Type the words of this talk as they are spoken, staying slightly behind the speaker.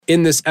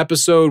In this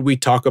episode, we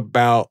talk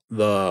about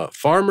the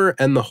farmer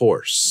and the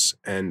horse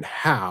and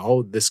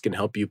how this can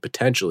help you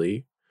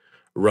potentially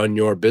run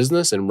your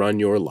business and run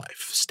your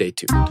life. Stay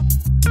tuned.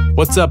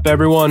 What's up,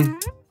 everyone?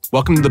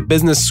 Welcome to the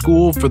Business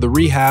School for the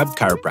Rehab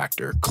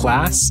Chiropractor.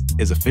 Class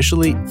is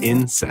officially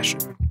in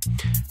session.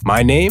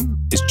 My name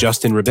is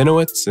Justin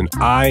Rabinowitz, and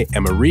I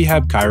am a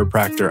rehab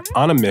chiropractor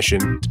on a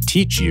mission to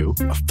teach you,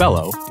 a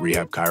fellow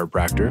rehab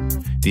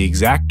chiropractor, the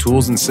exact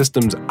tools and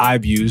systems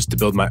I've used to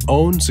build my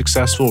own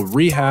successful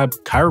rehab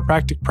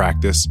chiropractic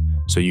practice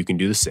so you can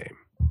do the same.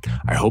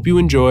 I hope you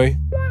enjoy,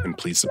 and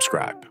please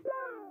subscribe.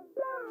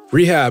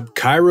 Rehab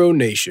Chiro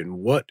Nation,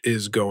 what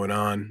is going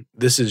on?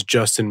 This is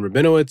Justin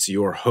Rabinowitz,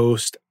 your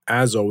host.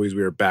 As always,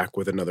 we are back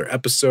with another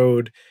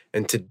episode,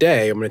 and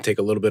today I'm going to take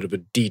a little bit of a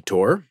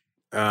detour.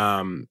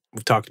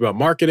 We've talked about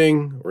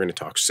marketing, we're going to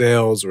talk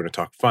sales, we're going to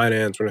talk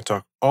finance, we're going to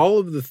talk all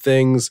of the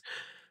things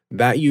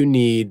that you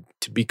need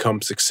to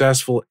become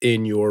successful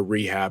in your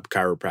rehab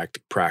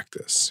chiropractic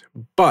practice.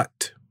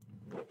 But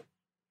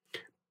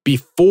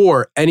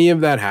before any of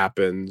that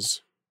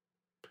happens,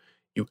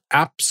 you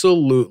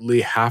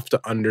absolutely have to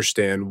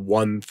understand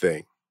one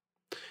thing.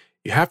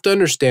 You have to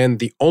understand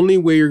the only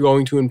way you're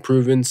going to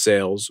improve in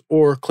sales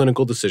or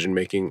clinical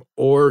decision-making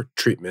or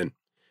treatment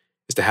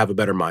is to have a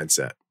better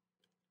mindset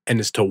and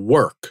is to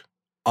work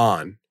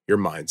on your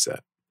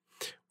mindset.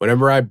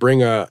 Whenever I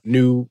bring a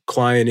new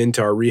client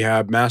into our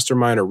rehab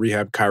mastermind or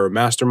rehab chiro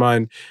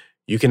mastermind,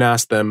 you can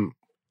ask them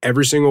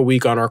every single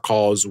week on our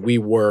calls, we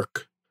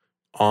work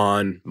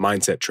on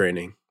mindset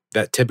training.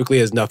 That typically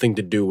has nothing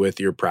to do with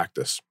your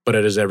practice, but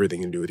it has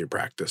everything to do with your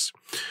practice.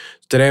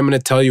 Today, I'm going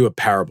to tell you a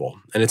parable,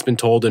 and it's been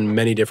told in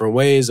many different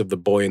ways of the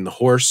boy and the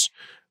horse.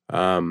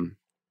 And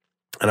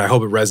I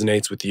hope it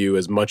resonates with you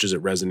as much as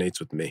it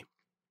resonates with me.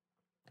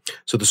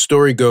 So the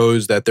story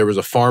goes that there was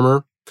a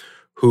farmer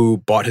who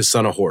bought his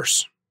son a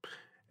horse.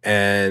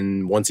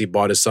 And once he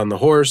bought his son the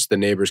horse, the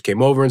neighbors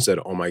came over and said,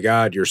 "Oh my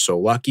God, you're so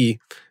lucky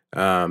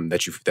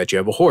that you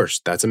have a horse.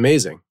 That's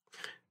amazing."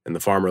 And the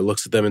farmer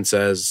looks at them and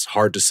says,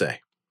 "Hard to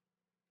say."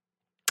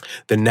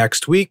 The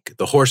next week,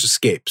 the horse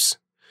escapes.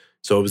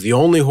 So it was the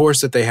only horse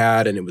that they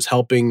had, and it was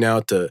helping now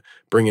to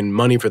bring in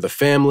money for the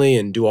family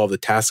and do all the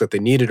tasks that they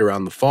needed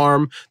around the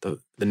farm. The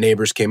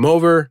neighbors came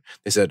over.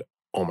 They said,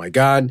 "Oh my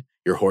God,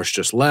 your horse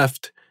just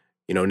left.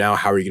 Now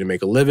how are you going to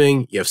make a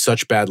living? You have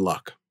such bad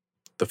luck."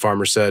 The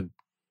farmer said,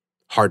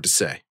 "Hard to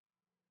say."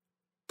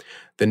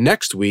 The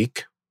next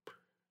week,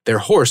 their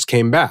horse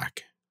came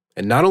back.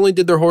 And not only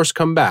did their horse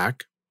come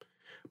back,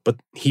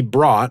 but he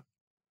brought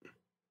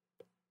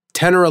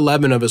 10 or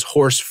 11 of his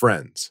horse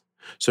friends.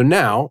 So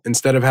now,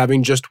 instead of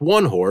having just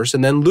one horse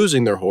and then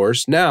losing their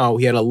horse, now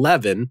he had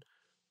 11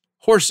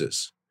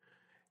 horses.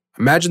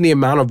 Imagine the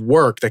amount of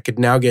work that could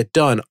now get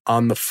done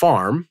on the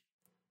farm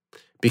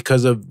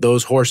because of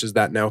those horses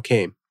that now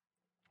came.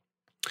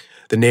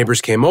 The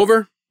neighbors came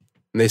over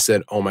and they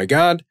said, "Oh my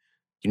God,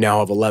 you now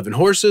have 11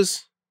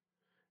 horses.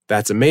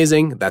 That's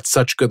amazing. That's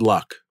such good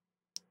luck."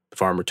 The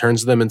farmer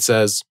turns to them and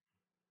says,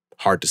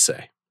 "Hard to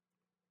say."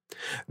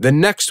 The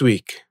next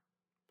week,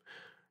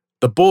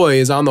 the boy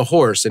is on the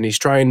horse and he's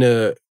trying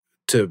to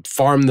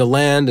farm the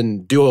land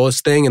and do all his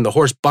thing, and the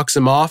horse bucks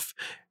him off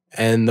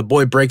and the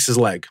boy breaks his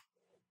leg.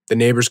 The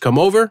neighbors come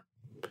over.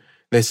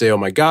 They say, "Oh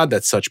my God,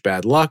 that's such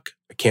bad luck.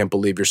 I can't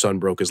believe your son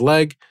broke his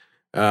leg.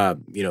 That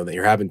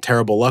you're having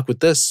terrible luck with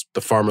this."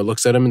 The farmer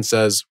looks at him and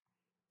says,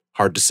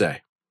 "Hard to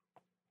say."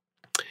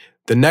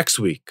 The next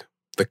week,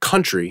 the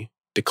country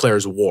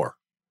declares war.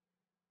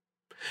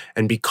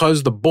 And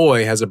because the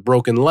boy has a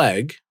broken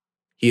leg,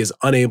 he is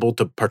unable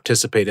to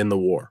participate in the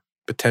war,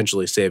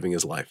 potentially saving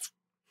his life.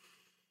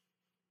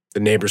 The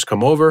neighbors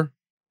come over,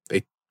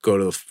 they go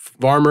to the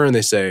farmer and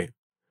they say,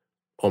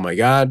 "Oh my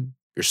God,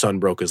 your son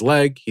broke his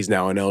leg. He's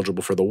now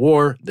ineligible for the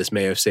war. This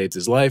may have saved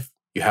his life.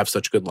 You have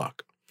such good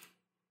luck."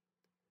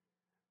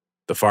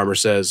 The farmer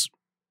says,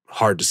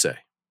 "Hard to say."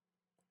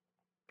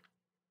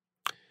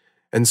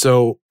 And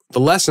so the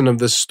lesson of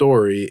this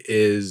story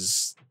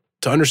is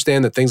to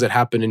understand that things that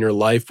happen in your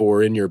life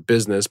or in your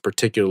business,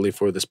 particularly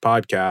for this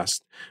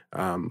podcast,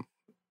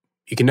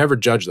 you can never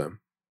judge them.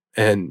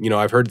 And,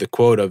 I've heard the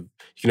quote of,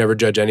 you can never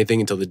judge anything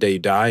until the day you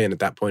die, and at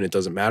that point, it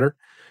doesn't matter.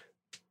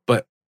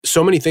 But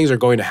so many things are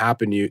going to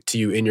happen to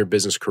you in your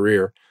business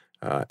career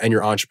and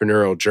your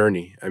entrepreneurial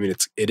journey. I mean,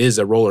 it is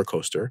a roller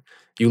coaster.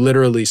 You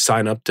literally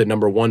sign up to,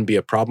 number one, be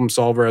a problem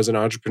solver as an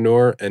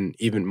entrepreneur, and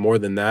even more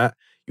than that,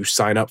 you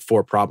sign up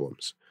for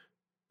problems.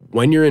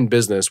 When you're in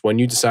business, when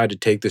you decide to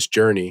take this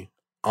journey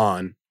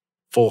on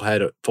full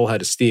head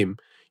of steam,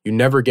 you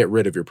never get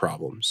rid of your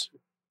problems.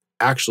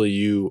 Actually,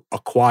 you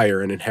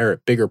acquire and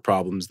inherit bigger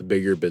problems the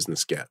bigger your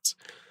business gets.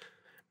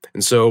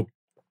 And so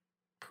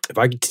if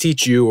I could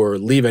teach you or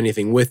leave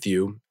anything with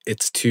you,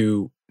 it's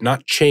to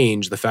not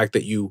change the fact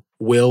that you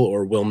will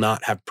or will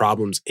not have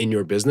problems in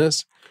your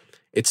business.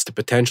 It's to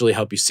potentially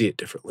help you see it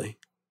differently.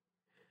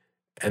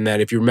 And that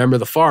if you remember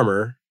the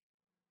farmer,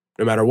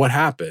 no matter what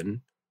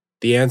happened,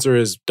 the answer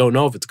is don't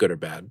know if it's good or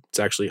bad. It's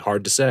actually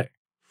hard to say.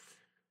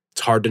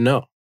 It's hard to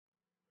know.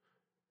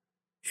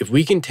 If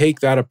we can take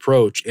that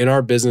approach in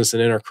our business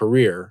and in our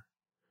career,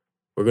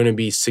 we're going to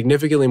be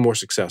significantly more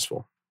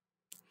successful.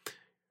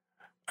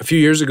 A few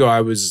years ago,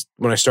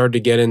 when I started to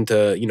get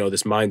into,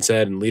 this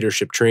mindset and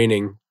leadership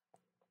training,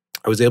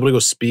 I was able to go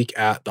speak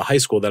at the high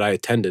school that I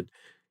attended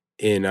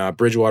in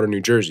Bridgewater,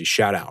 New Jersey.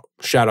 Shout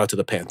out to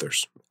the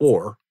Panthers.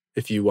 Or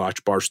if you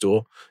watch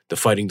Barstool, the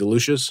Fighting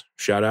Delucias,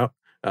 shout out,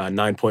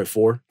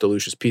 9.4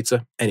 Delucia's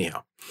Pizza.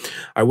 Anyhow,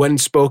 I went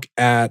and spoke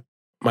at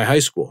my high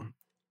school,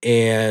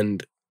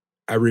 and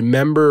I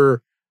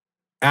remember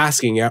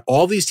asking at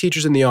all these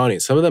teachers in the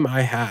audience, some of them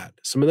I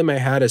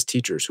had as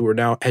teachers who are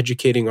now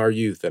educating our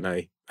youth. And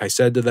I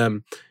said to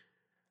them,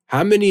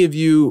 how many of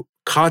you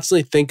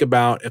constantly think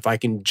about, if I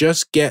can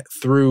just get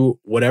through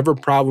whatever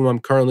problem I'm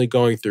currently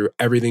going through,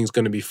 everything's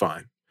going to be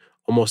fine?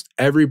 Almost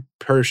every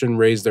person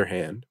raised their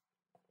hand.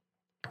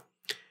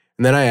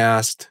 And then I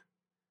asked,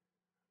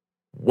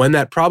 when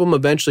that problem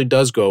eventually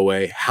does go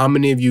away, how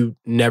many of you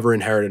never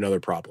inherit another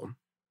problem?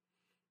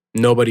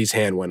 Nobody's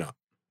hand went up.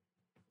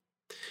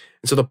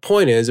 And so the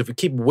point is, if we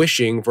keep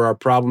wishing for our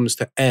problems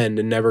to end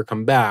and never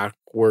come back,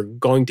 we're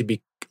going to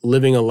be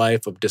living a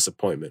life of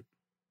disappointment.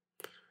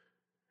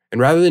 And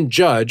rather than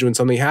judge when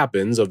something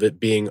happens of it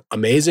being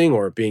amazing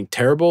or it being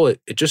terrible, it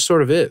just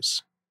sort of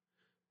is.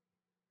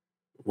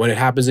 When it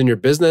happens in your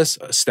business,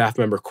 a staff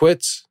member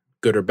quits,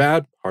 good or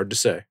bad, hard to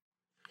say.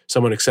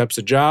 Someone accepts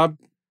a job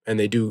and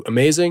they do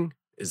amazing.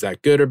 Is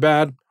that good or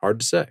bad? Hard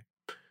to say.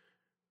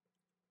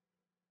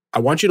 I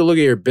want you to look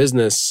at your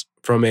business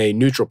from a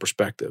neutral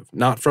perspective,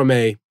 not from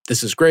a,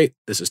 this is great,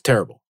 this is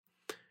terrible.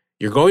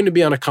 You're going to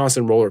be on a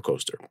constant roller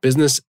coaster.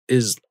 Business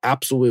is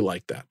absolutely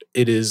like that.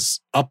 It is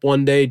up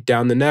one day,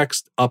 down the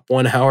next, up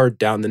 1 hour,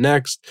 down the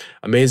next,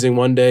 amazing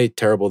one day,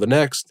 terrible the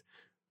next.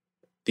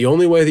 The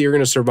only way that you're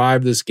going to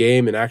survive this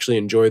game and actually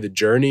enjoy the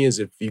journey is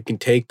if you can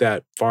take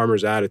that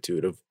farmer's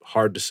attitude of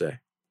hard to say.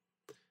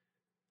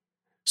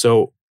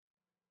 So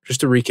just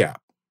to recap,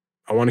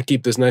 I want to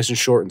keep this nice and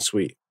short and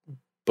sweet.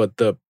 But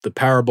the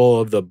parable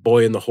of the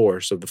boy and the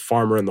horse, of the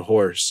farmer and the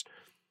horse,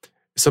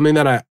 is something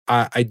that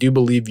I do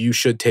believe you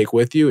should take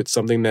with you. It's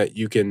something that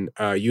you can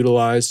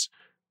utilize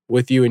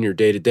with you in your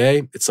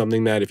day-to-day. It's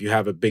something that if you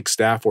have a big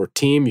staff or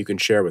team, you can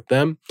share with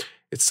them.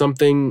 It's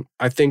something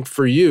I think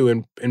for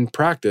you in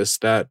practice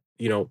that,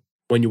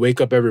 when you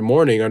wake up every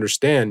morning,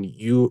 understand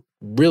you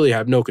really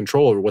have no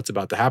control over what's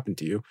about to happen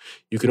to you.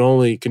 You can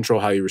only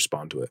control how you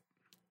respond to it.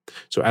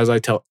 So as I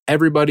tell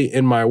everybody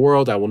in my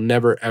world, I will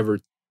never, ever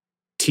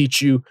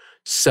teach you,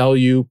 sell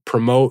you,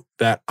 promote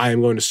that I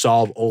am going to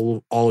solve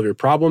all of your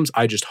problems.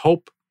 I just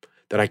hope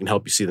that I can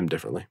help you see them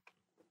differently.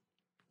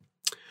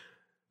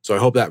 So I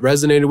hope that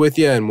resonated with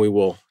you, and we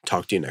will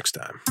talk to you next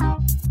time.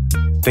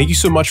 Thank you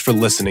so much for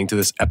listening to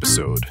this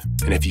episode.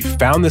 And if you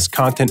found this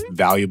content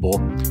valuable,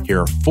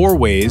 here are 4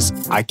 ways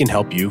I can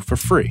help you for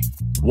free.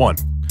 1,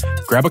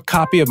 grab a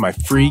copy of my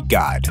free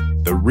guide,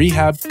 The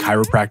Rehab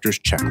Chiropractor's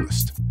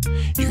Checklist.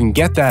 You can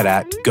get that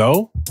at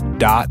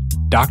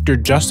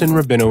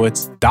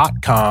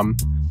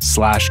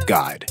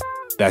go.drjustinrabinowitz.com/guide.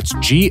 That's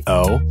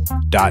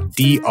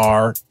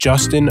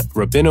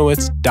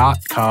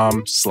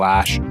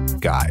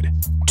go.drjustinrabinowitz.com/guide.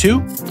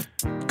 2,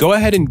 go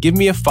ahead and give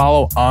me a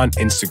follow on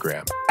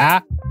Instagram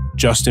at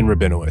Justin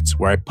Rabinowitz,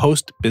 where I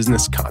post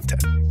business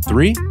content.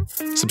 3,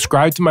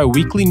 subscribe to my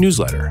weekly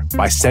newsletter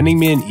by sending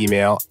me an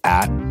email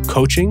at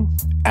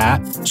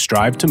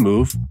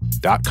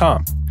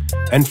coaching@strivetomove.com.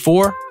 And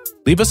 4,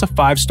 leave us a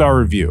 5-star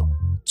review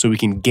so we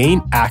can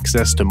gain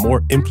access to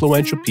more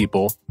influential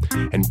people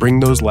and bring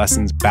those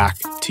lessons back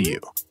to you.